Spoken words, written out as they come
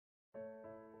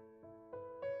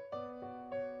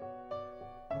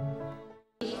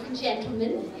and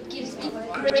gentlemen, it gives me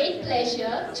great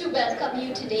pleasure to welcome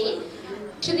you today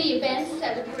to the event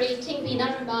celebrating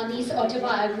Bina Ramani's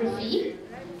autobiography.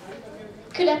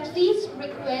 Could I please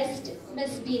request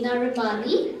Ms. Bina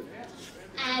Ramani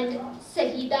and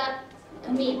Sahida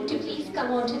Hamid to please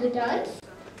come onto the dais?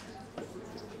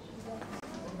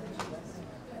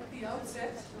 At the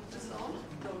outset, is this on?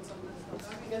 No,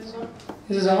 it's on.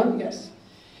 Is this on? Yes.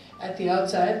 At the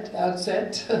outset,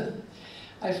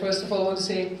 I first of all want to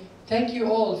say thank you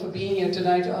all for being here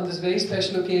tonight on this very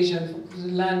special occasion,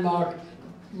 landmark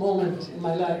moment in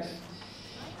my life.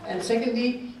 And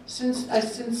secondly, since I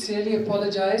sincerely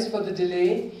apologize for the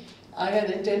delay, I had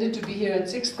intended to be here at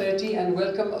 6:30 and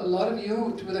welcome a lot of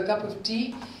you with a cup of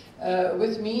tea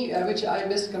with me, which I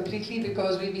missed completely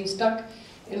because we've been stuck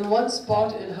in one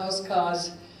spot in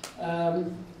Khas,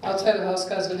 outside of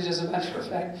Khas village, as a matter of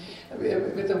fact,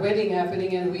 with a wedding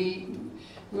happening, and we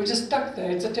were just stuck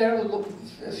there. It's a terrible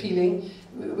feeling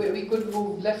where we couldn't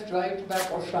move left, right,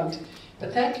 back or front.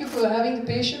 But thank you for having the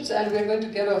patience, and we're going to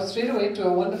get off straight away to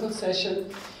a wonderful session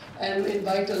and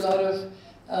invite a lot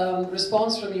of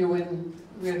response from you when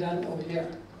we're done over here.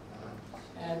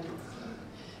 And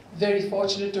very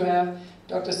fortunate to have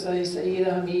Dr.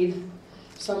 Saeeda Hamid,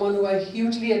 someone who I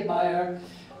hugely admire,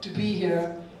 to be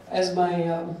here as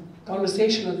my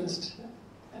conversationalist,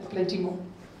 and plenty more.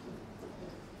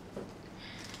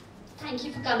 Thank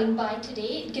you for coming by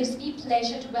today. It gives me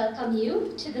pleasure to welcome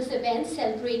you to this event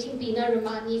celebrating Bina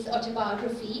Ramani's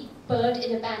autobiography, Bird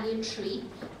in a Banyan Tree,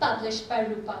 published by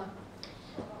Rupa.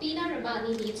 Bina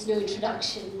Ramani needs no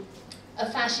introduction.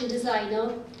 A fashion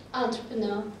designer,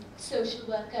 entrepreneur, social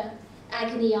worker,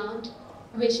 agony aunt,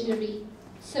 visionary,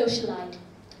 socialite.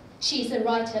 She is a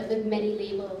writer with many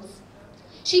labels.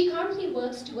 She currently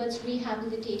works towards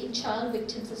rehabilitating child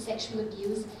victims of sexual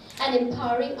abuse and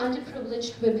empowering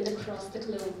underprivileged women across the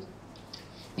globe.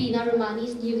 Bina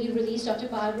Ramani's newly released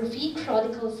autobiography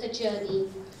chronicles her journey,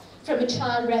 from a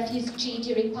child refugee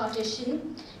during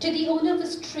partition to the owner of a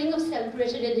string of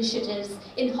celebrated initiatives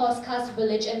in Khas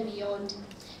village and beyond,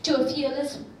 to a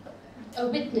fearless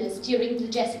witness during the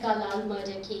Jessica Lal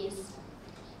murder case.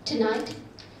 Tonight,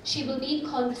 she will be in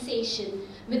conversation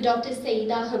with Dr.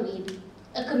 Saeeda Hamid,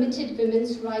 a committed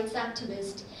women's rights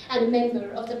activist and a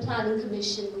member of the Planning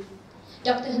Commission.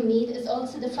 Dr. Hamid is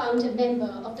also the founder member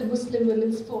of the Muslim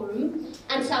Women's Forum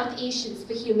and South Asians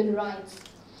for Human Rights.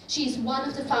 She is one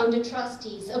of the founder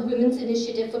trustees of Women's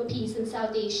Initiative for Peace in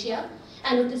South Asia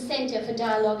and of the Center for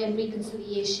Dialogue and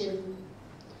Reconciliation.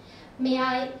 May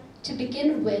I, to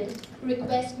begin with,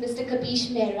 request Mr. Kapish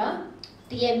Mehra,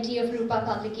 the MD of Rupa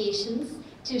Publications,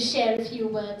 to share a few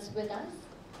words with us.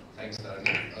 Thanks,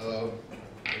 Darni.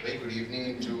 A very good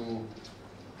evening to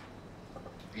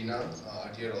Bina,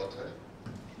 our dear author,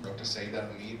 Dr. Saeeda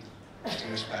Hamid,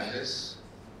 distinguished panelists,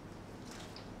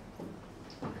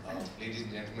 ladies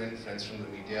and gentlemen, friends from the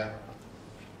media.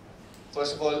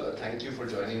 First of all, thank you for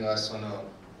joining us on a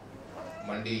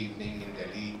Monday evening in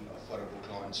Delhi for a book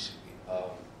launch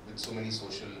with so many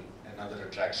social and other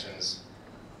attractions.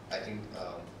 I think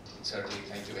certainly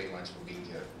thank you very much for being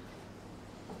here.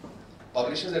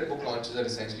 Publishers at book launches are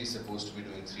essentially supposed to be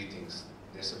doing three things.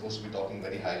 They're supposed to be talking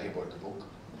very highly about the book,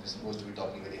 they're supposed to be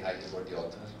talking very highly about the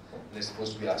author, and they're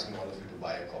supposed to be asking all of you to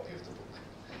buy a copy of the book.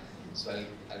 So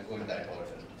I'll go in that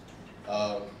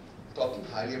order. Talking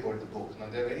highly about the book. Now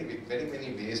there are very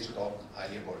many ways to talk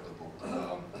highly about the book.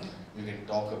 You can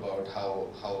talk about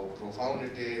how profound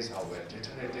it is, how well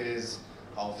written it is,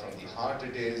 how from the heart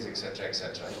it is, etc.,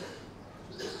 etc.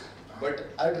 But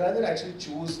I'd rather actually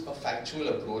choose a factual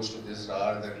approach to this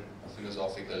rather than a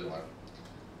philosophical one.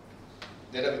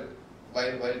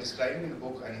 While describing the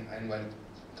book and while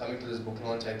coming to this book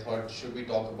launch, I thought, should we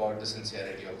talk about the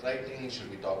sincerity of writing? Should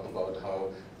we talk about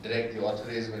how direct the author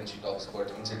is when she talks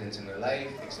about incidents in her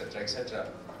life, etc., etc.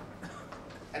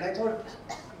 And I thought,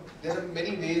 there are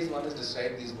many ways one has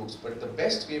described these books, but the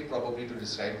best way probably to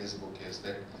describe this book is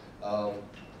that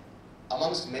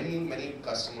amongst many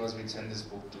customers we'd send this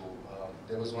book to,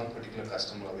 there was one particular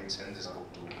customer we'd send this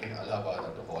book to in Allahabad,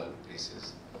 out of all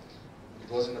places. It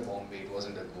wasn't a Bombay, it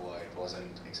wasn't a Goa, it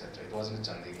wasn't etc. It wasn't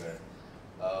a Chandigarh.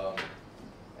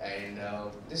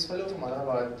 This fellow from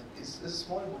Allahabad is a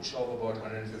small bookshop about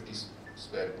 150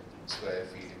 square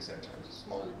feet, etc.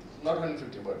 Small, not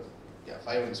 150, but yeah,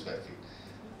 500 square feet.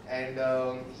 And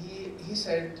he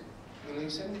said, you know, you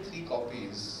sent me 3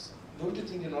 copies. Don't you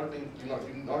think you're not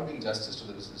doing justice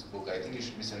to this book? I think you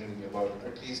should be sending me about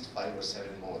at least 5 or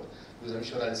 7 more, because I'm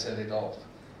sure I'll sell it off.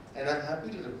 And I'm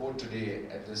happy to report today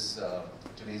at this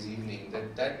today's evening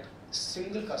that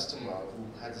single customer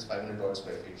who had this 500 odd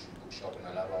square feet bookshop in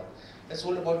Allahabad that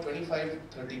sold about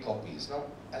 25-30 copies. Now,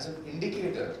 as an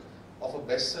indicator of a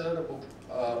bestseller,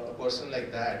 a person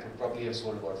like that would probably have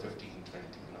sold about 15-20.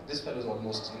 This fellow is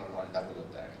almost one double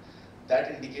of that.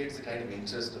 That indicates the kind of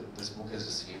interest that this book has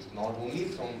received, not only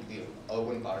from the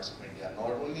urban parts of India,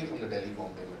 not only from the Delhi,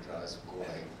 Bombay, Madras, Goa,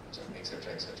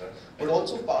 etc., etc., but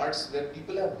also parts where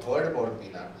people have heard about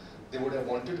Bina. They would have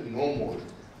wanted to know more,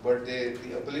 but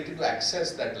the ability to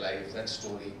access that life, that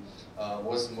story,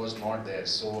 was not there.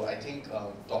 So I think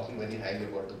talking very highly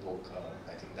about the book,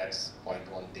 I think that's point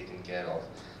one taken care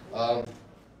of.